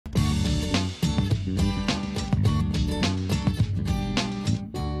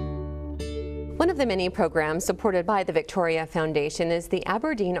One of the many programs supported by the Victoria Foundation is the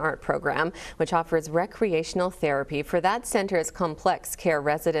Aberdeen Art Program, which offers recreational therapy for that centre's complex care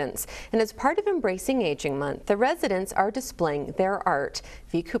residents. And as part of Embracing Aging Month, the residents are displaying their art.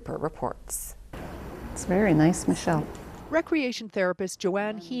 V. Cooper reports. It's very nice, Michelle. Recreation therapist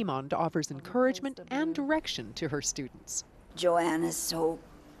Joanne Hemond offers encouragement and direction to her students. Joanne is so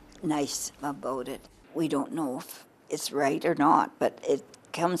nice about it. We don't know if it's right or not, but it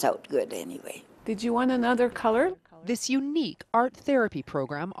comes out good anyway. Did you want another color? This unique art therapy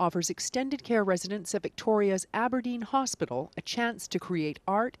program offers extended care residents at Victoria's Aberdeen Hospital a chance to create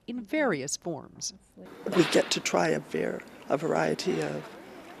art in various forms. We get to try a variety of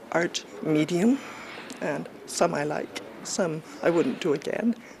art medium, and some I like, some I wouldn't do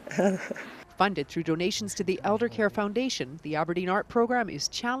again. Funded through donations to the Eldercare Foundation, the Aberdeen Art Program is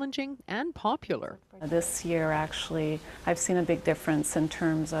challenging and popular. This year, actually, I've seen a big difference in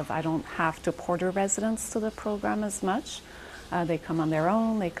terms of I don't have to porter residents to the program as much. They come on their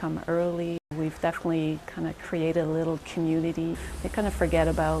own, they come early. We've definitely kind of created a little community. They kind of forget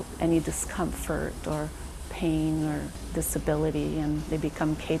about any discomfort or pain or disability, and they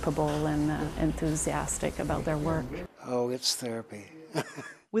become capable and enthusiastic about their work. Oh, it's therapy.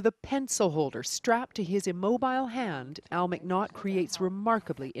 With a pencil holder strapped to his immobile hand, Al McNaught creates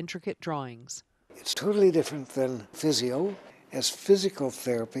remarkably intricate drawings. It's totally different than physio. As physical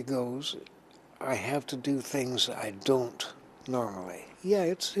therapy goes, I have to do things I don't normally. Yeah,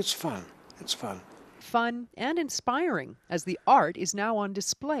 it's fun. It's fun. Fun and inspiring, as the art is now on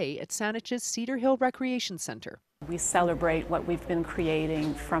display at Saanach's Cedar Hill Recreation Centre. We celebrate what we've been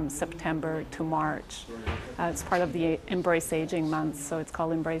creating from September to March. It's part of the Embrace Aging Month, so it's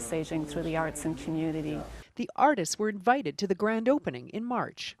called Embrace Aging through the arts and community. The artists were invited to the grand opening in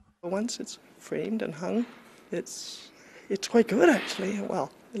March. Once it's framed and hung, it's quite good actually.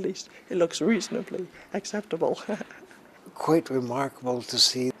 Well, at least it looks reasonably acceptable. Quite remarkable to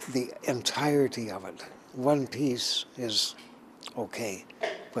see the entirety of it. One piece is okay,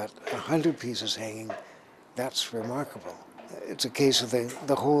 but 100 pieces hanging, that's remarkable. It's a case of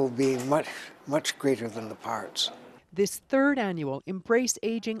the whole being much greater than the parts. This third annual Embrace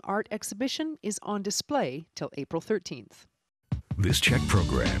Aging art exhibition is on display till April 13th. This Check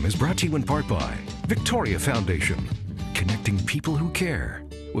program is brought to you in part by Victoria Foundation, connecting people who care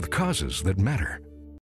with causes that matter.